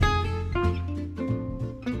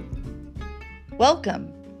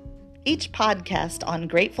Welcome! Each podcast on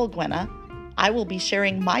Grateful Gwenna, I will be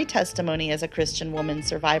sharing my testimony as a Christian woman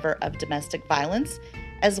survivor of domestic violence,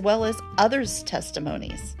 as well as others'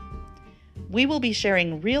 testimonies. We will be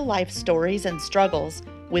sharing real-life stories and struggles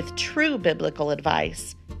with true biblical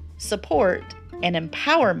advice, support, and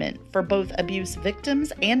empowerment for both abuse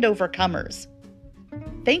victims and overcomers.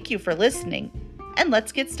 Thank you for listening, and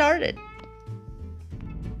let's get started.